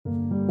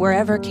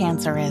Wherever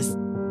cancer is,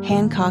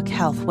 Hancock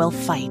Health will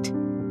fight.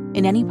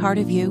 In any part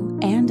of you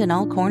and in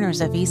all corners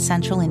of East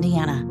Central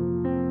Indiana.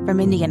 From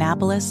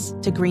Indianapolis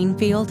to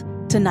Greenfield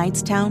to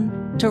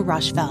Knightstown to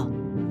Rushville.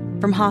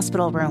 From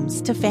hospital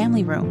rooms to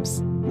family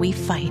rooms, we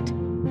fight.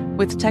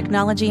 With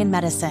technology and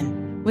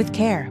medicine, with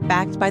care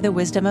backed by the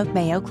wisdom of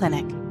Mayo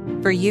Clinic.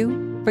 For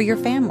you, for your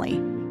family,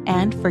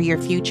 and for your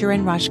future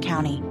in Rush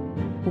County.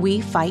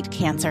 We fight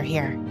cancer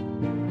here.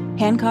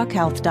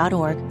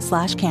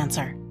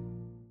 HancockHealth.org/cancer.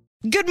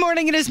 Good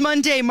morning. It is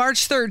Monday,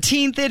 March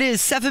 13th. It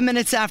is 7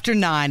 minutes after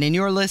 9, and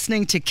you're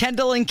listening to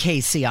Kendall and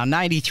Casey on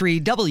 93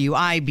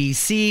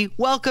 WIBC.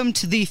 Welcome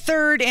to the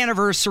third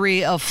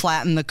anniversary of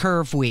Flatten the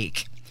Curve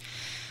Week.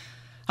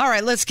 All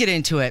right, let's get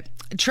into it.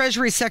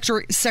 Treasury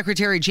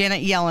Secretary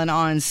Janet Yellen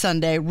on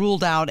Sunday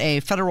ruled out a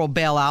federal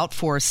bailout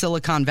for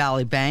Silicon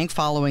Valley Bank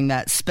following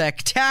that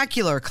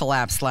spectacular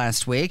collapse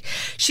last week.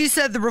 She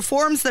said the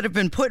reforms that have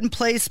been put in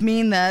place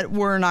mean that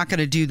we're not going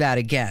to do that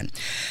again.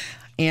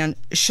 And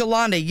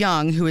Shalonda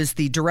Young, who is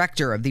the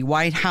director of the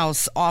White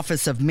House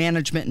Office of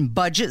Management and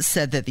Budget,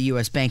 said that the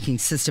U.S. banking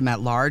system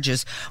at large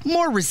is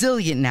more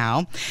resilient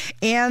now.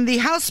 And the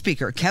House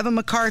Speaker, Kevin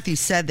McCarthy,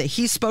 said that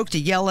he spoke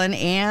to Yellen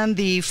and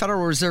the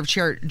Federal Reserve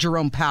Chair,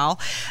 Jerome Powell,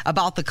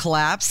 about the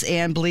collapse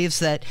and believes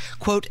that,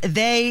 quote,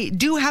 they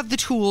do have the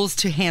tools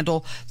to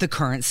handle the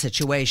current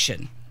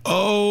situation.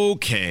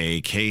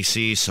 Okay,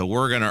 Casey, so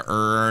we're going to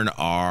earn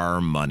our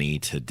money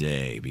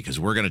today because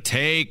we're going to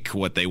take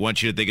what they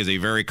want you to think is a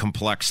very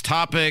complex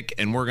topic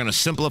and we're going to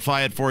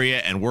simplify it for you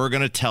and we're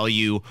going to tell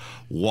you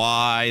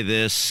why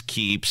this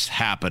keeps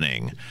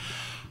happening.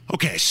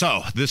 Okay,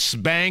 so this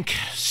bank,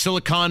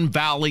 Silicon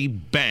Valley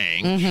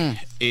Bank,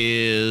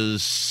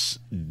 is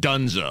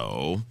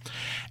donezo.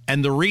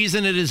 And the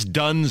reason it is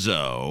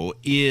donezo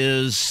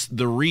is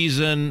the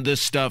reason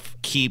this stuff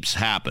keeps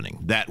happening.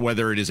 That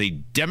whether it is a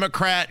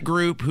Democrat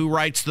group who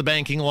writes the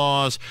banking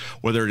laws,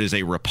 whether it is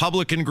a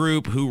Republican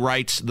group who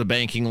writes the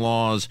banking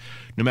laws,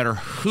 no matter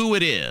who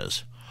it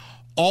is,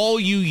 all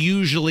you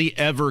usually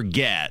ever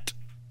get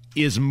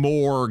is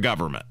more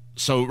government.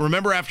 So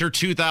remember after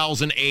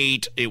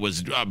 2008, it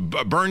was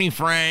Bernie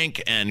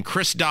Frank and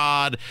Chris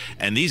Dodd,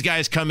 and these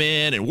guys come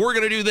in, and we're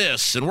going to do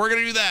this, and we're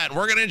going to do that, and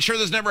we're going to ensure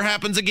this never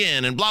happens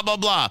again, and blah, blah,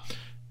 blah.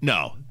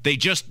 No, they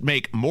just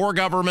make more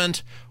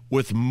government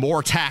with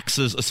more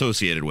taxes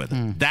associated with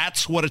it.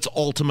 That's what it's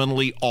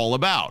ultimately all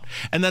about.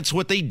 And that's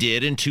what they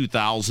did in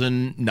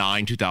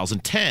 2009,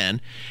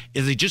 2010,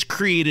 is they just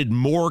created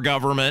more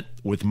government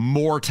with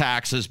more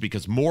taxes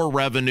because more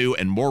revenue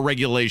and more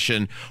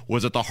regulation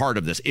was at the heart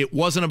of this. It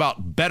wasn't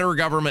about better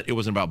government. It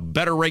wasn't about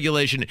better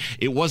regulation.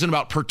 It wasn't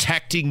about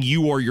protecting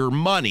you or your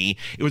money.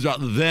 It was about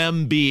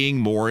them being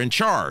more in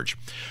charge.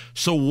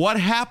 So what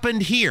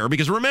happened here?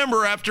 Because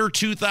remember, after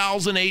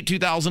 2008,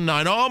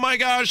 2009, oh my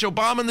gosh,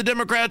 Obama and the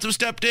Democrats have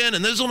stepped in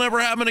and this will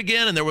never happen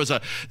again. And there was a,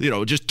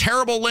 just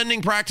terrible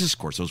lending practice. Of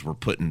course, those were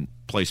put in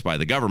place by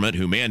the government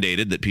who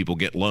mandated that people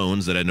get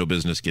loans that had no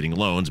business getting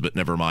loans, but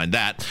never mind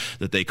that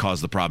they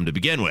caused the problem to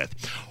begin with.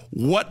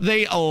 What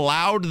they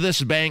allowed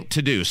this bank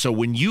to do, so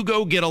when you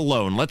go get a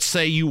loan, let's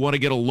say you want to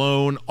get a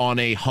loan on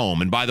a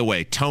home, and by the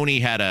way,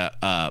 Tony had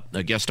a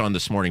guest on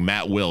this morning,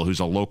 Matt Will, who's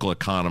a local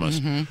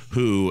economist,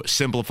 who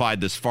simplified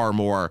this far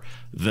more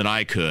than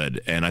I could,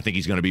 and I think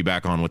he's going to be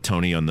back on with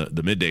Tony on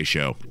the midday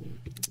show,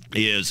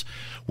 is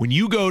when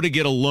you go to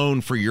get a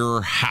loan for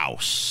your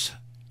house,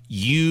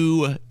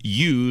 you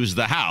use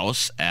the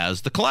house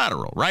as the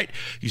collateral, right?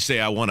 You say,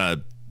 I want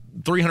a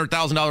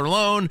 $300,000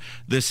 loan.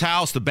 This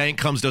house, the bank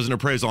comes, does an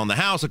appraisal on the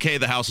house. Okay,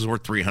 the house is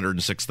worth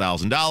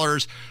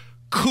 $306,000.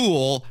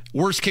 Cool.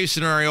 Worst case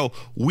scenario,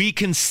 we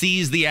can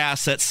seize the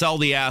asset, sell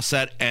the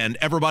asset, and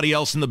everybody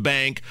else in the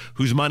bank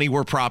whose money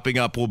we're propping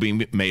up will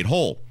be made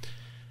whole.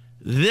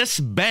 This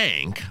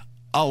bank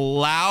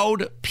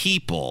allowed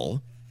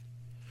people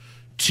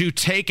to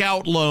take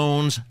out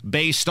loans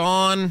based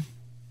on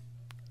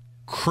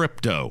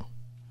crypto.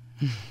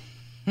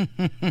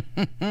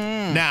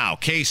 Now,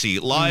 Casey,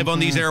 live on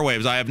these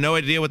airwaves, I have no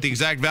idea what the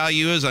exact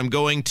value is. I'm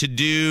going to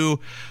do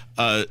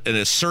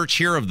a search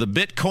here of the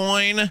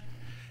Bitcoin,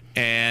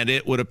 and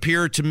it would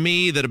appear to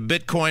me that a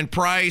Bitcoin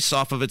price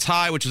off of its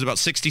high, which is about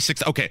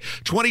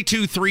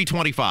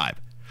 22,325.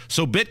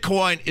 So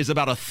Bitcoin is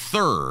about a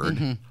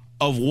third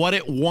of what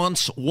it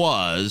once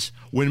was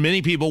when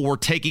many people were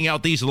taking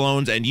out these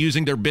loans and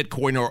using their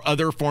Bitcoin or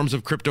other forms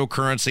of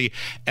cryptocurrency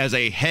as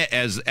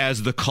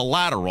as the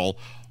collateral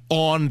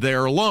on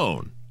their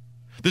loan.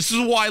 This is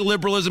why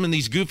liberalism and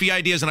these goofy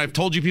ideas, and I've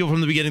told you people from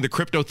the beginning, the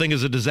crypto thing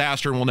is a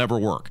disaster and will never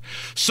work.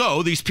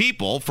 So these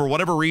people, for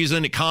whatever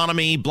reason,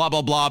 economy, blah,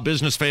 blah, blah,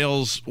 business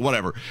fails,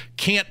 whatever,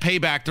 can't pay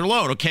back their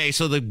loan. Okay,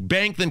 so the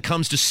bank then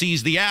comes to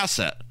seize the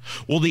asset.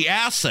 Well, the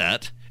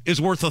asset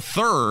is worth a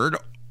third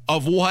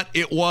of what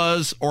it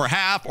was or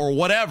half or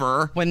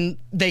whatever when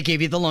they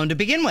gave you the loan to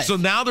begin with. So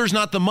now there's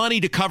not the money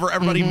to cover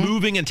everybody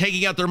moving and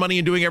taking out their money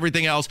and doing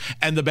everything else,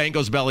 and the bank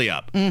goes belly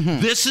up.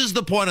 This is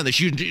the point of this.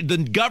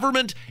 The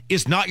government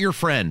is not your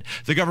friend.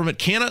 The government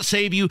cannot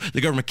save you.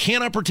 The government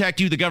cannot protect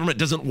you. The government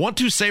doesn't want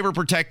to save or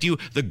protect you.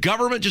 The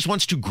government just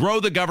wants to grow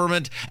the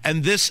government,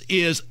 and this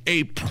is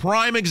a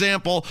prime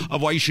example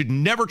of why you should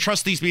never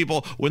trust these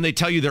people when they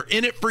tell you they're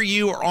in it for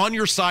you or on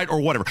your side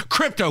or whatever.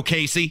 Crypto,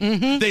 Casey.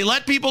 They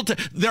let people...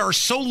 There are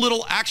so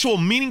little actual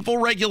meaningful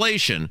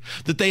regulation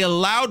that they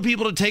allowed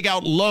people to take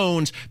out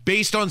loans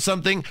based on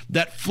something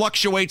that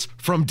fluctuates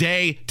from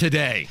day to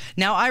day.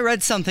 Now, I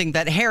read something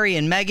that Harry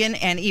and Meghan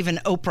and even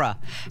Oprah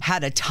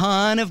had a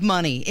ton of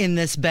money in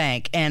this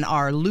bank and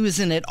are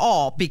losing it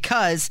all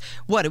because,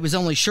 it was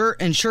only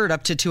insured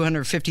up to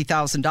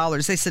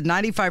 $250,000. They said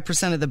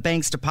 95% of the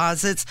bank's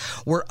deposits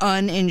were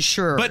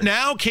uninsured. But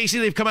now, Casey,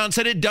 they've come out and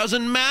said it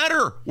doesn't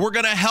matter. We're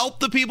going to help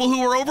the people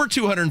who are over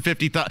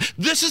 $250,000.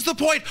 This is the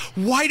point.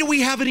 Why do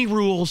we have any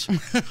rules?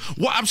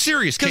 Well, I'm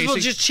serious, Casey. Because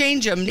we'll just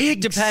change them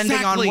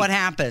depending on what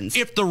happens.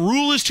 If the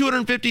rule is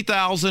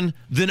 $250,000,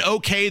 then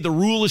okay, the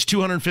rule is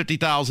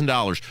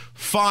 $250,000.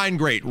 Fine,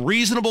 great.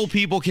 Reasonable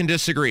people can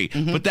disagree,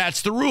 but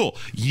that's the rule.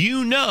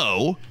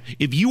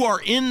 If you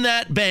are in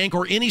that bank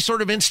or any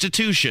sort of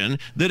institution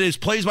that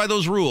plays by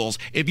those rules,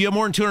 if you have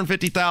more than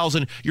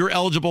 $250,000, you're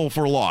eligible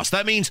for loss.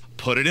 That means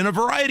put it in a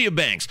variety of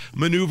banks,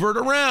 maneuver it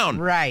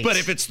around. Right. But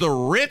if it's the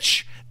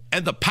rich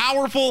and the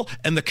powerful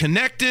and the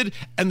connected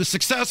and the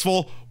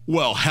successful,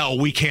 well, hell,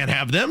 we can't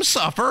have them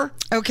suffer.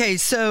 Okay,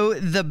 so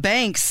the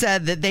bank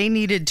said that they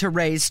needed to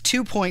raise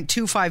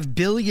 $2.25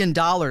 billion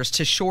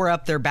to shore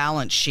up their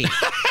balance sheet.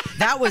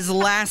 That was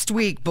last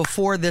week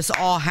before this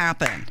all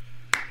happened.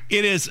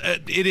 It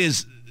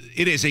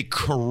is a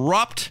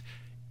corrupt,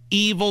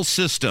 evil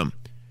system.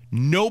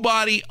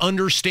 Nobody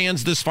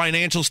understands this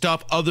financial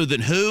stuff other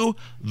than who?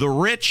 The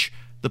rich,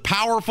 the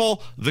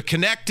powerful, the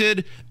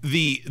connected,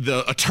 the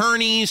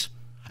attorneys.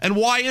 And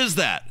why is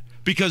that?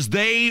 Because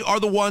they are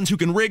the ones who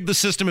can rig the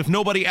system if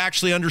nobody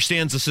actually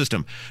understands the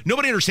system.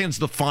 Nobody understands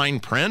the fine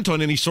print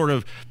on any sort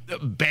of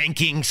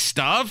banking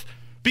stuff.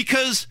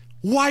 Because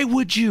why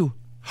would you?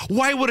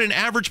 Why would an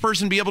average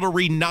person be able to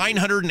read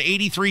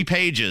 983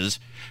 pages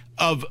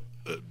of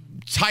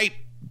type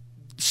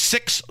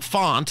 6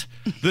 font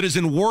that is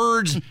in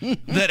words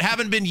that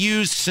haven't been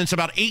used since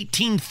about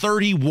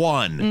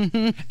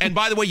 1831? And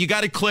by the way, you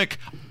got to click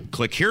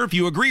here if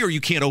you agree or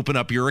you can't open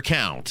up your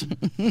account.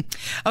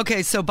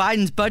 Okay, so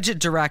Biden's budget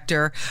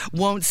director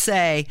won't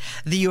say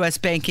the U.S.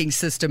 banking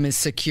system is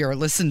secure.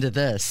 Listen to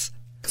this.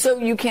 So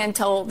you can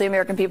tell the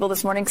American people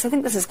this morning, because I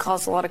think this has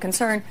caused a lot of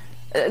concern,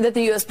 that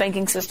the U.S.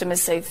 banking system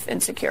is safe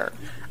and secure.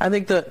 I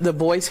think the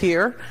voice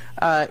here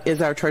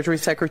is our Treasury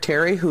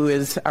Secretary, who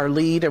is our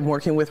lead and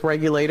working with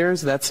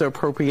regulators. That's the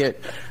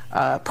appropriate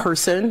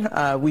person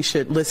we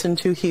should listen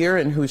to here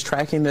and who's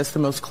tracking this the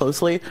most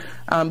closely.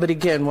 But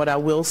again, what I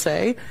will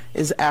say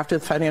is after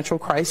the financial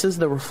crisis,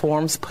 the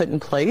reforms put in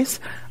place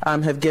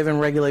have given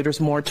regulators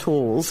more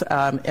tools,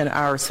 and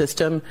our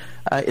system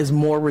is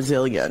more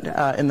resilient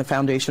and the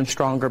foundation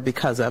stronger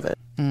because of it.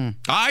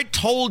 I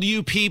told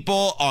you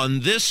people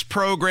on this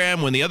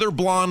program when the other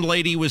blonde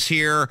lady was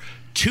here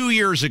 2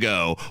 years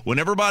ago, when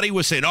everybody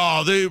was saying,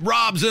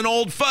 Rob's an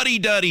old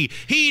fuddy-duddy.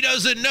 He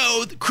doesn't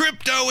know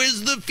crypto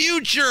is the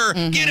future.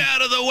 Get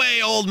out of the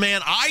way, old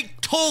man. I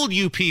told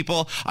you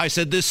people, I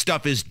said this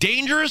stuff is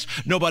dangerous.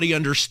 Nobody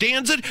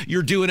understands it.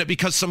 You're doing it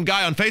because some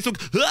guy on Facebook,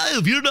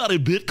 if you're not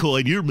in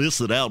Bitcoin, you're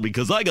missing out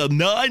because I got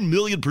 9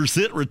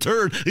 million%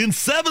 return in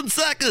 7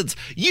 seconds.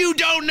 You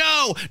don't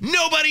know.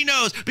 Nobody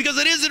knows because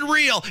it isn't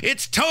real.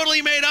 It's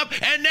totally made up,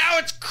 and now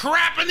it's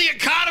crapping the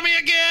economy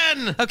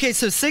again. Okay,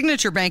 so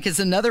Signature Bank is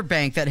another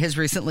bank that has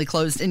recently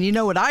closed, and you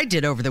know what I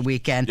did over the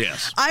weekend?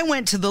 Yes. I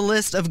went to the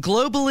list of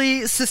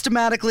globally,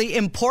 systematically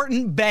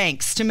important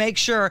banks to make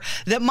sure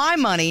that my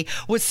money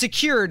was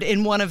secured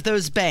in one of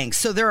those banks.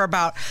 So there are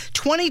about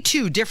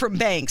 22 different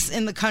banks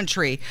in the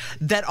country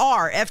that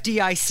are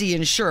FDIC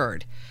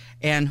insured.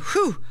 And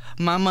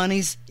my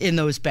money's in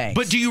those banks.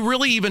 But do you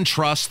really even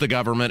trust the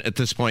government at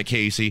this point,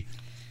 Casey?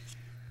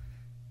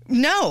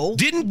 No.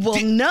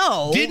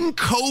 No. Didn't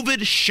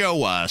COVID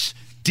show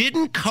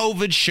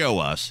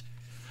us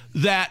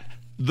that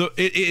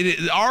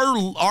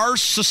our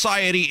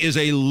society is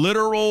a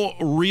literal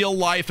real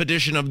life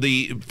edition of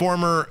the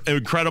former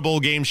incredible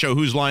game show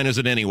Whose Line Is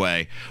It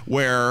Anyway,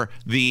 where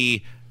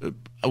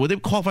would they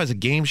qualify as a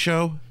game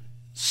show?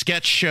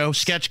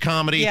 Sketch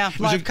comedy. Yeah,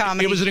 live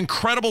comedy. It was an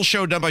incredible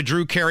show done by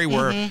Drew Carey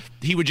where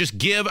he would just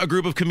give a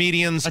group of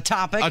comedians a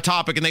topic,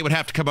 and they would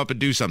have to come up and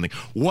do something.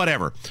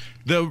 Whatever.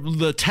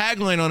 The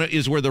tagline on it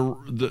is where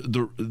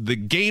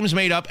the game's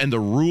made up and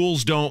the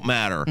rules don't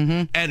matter.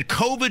 And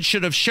COVID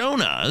should have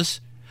shown us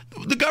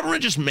the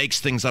government just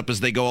makes things up as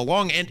they go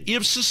along. And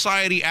if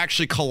society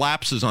actually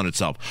collapses on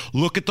itself,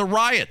 look at the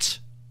riots.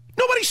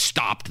 Nobody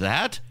stopped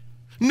that.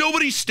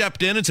 Nobody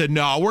stepped in and said,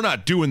 no, we're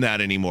not doing that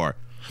anymore.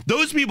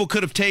 Those people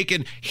could have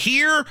taken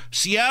here,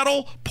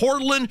 Seattle,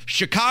 Portland,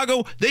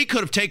 Chicago. They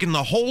could have taken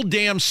the whole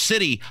damn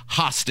city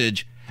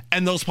hostage,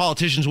 and those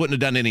politicians wouldn't have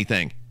done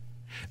anything.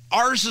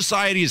 Our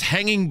society is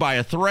hanging by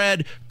a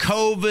thread.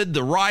 COVID,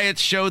 the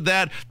riots showed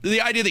that.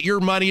 The idea that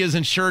your money is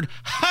insured.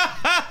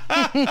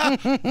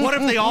 What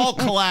if they all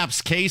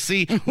collapse,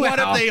 Casey? What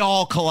if they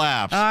all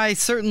collapse? I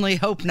certainly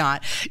hope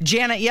not.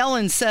 Janet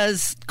Yellen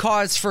says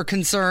cause for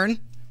concern.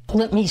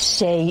 Let me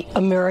say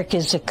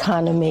America's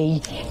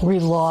economy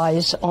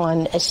relies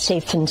on a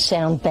safe and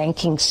sound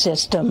banking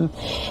system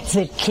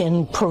that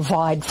can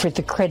provide for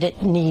the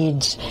credit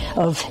needs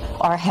of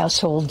our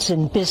households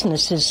and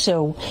businesses.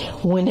 So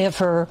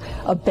whenever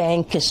a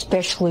bank,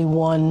 especially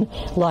one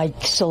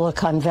like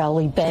Silicon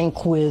Valley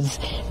Bank with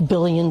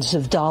billions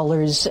of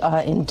dollars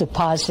in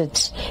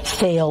deposits,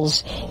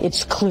 fails,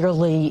 it's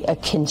clearly a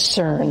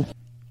concern.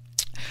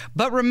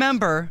 But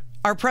remember,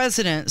 our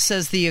president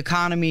says the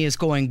economy is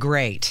going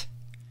great.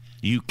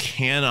 You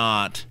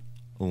cannot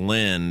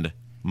lend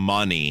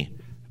money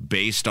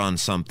based on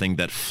something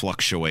that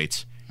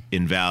fluctuates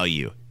in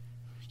value.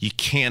 You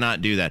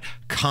cannot do that.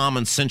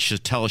 Common sense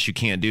should tell us you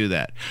can't do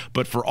that.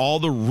 But for all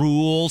the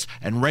rules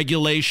and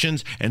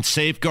regulations and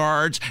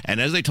safeguards, and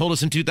as they told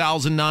us in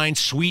 2009,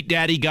 sweet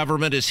daddy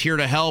government is here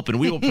to help, and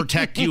we will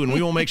protect you, and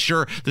we will make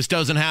sure this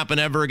doesn't happen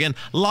ever again.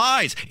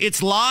 Lies.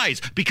 It's lies,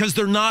 because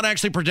they're not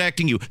actually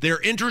protecting you. They're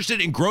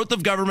interested in growth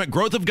of government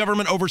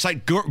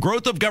oversight,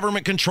 growth of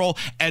government control,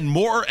 and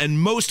more,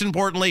 and most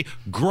importantly,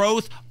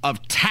 growth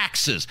of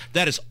taxes.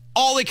 That is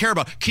all they care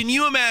about. Can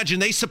you imagine?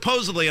 They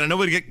supposedly, and I know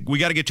we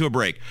got to get to a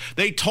break,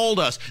 they told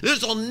us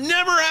this will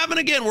never happen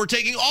again. We're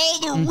taking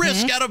all the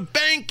risk out of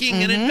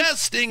banking and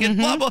investing and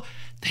blah, blah.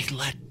 They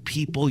let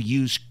people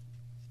use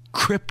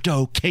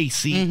crypto,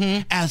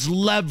 Casey, as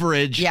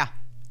leverage. Yeah.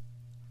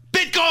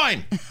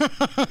 Bitcoin!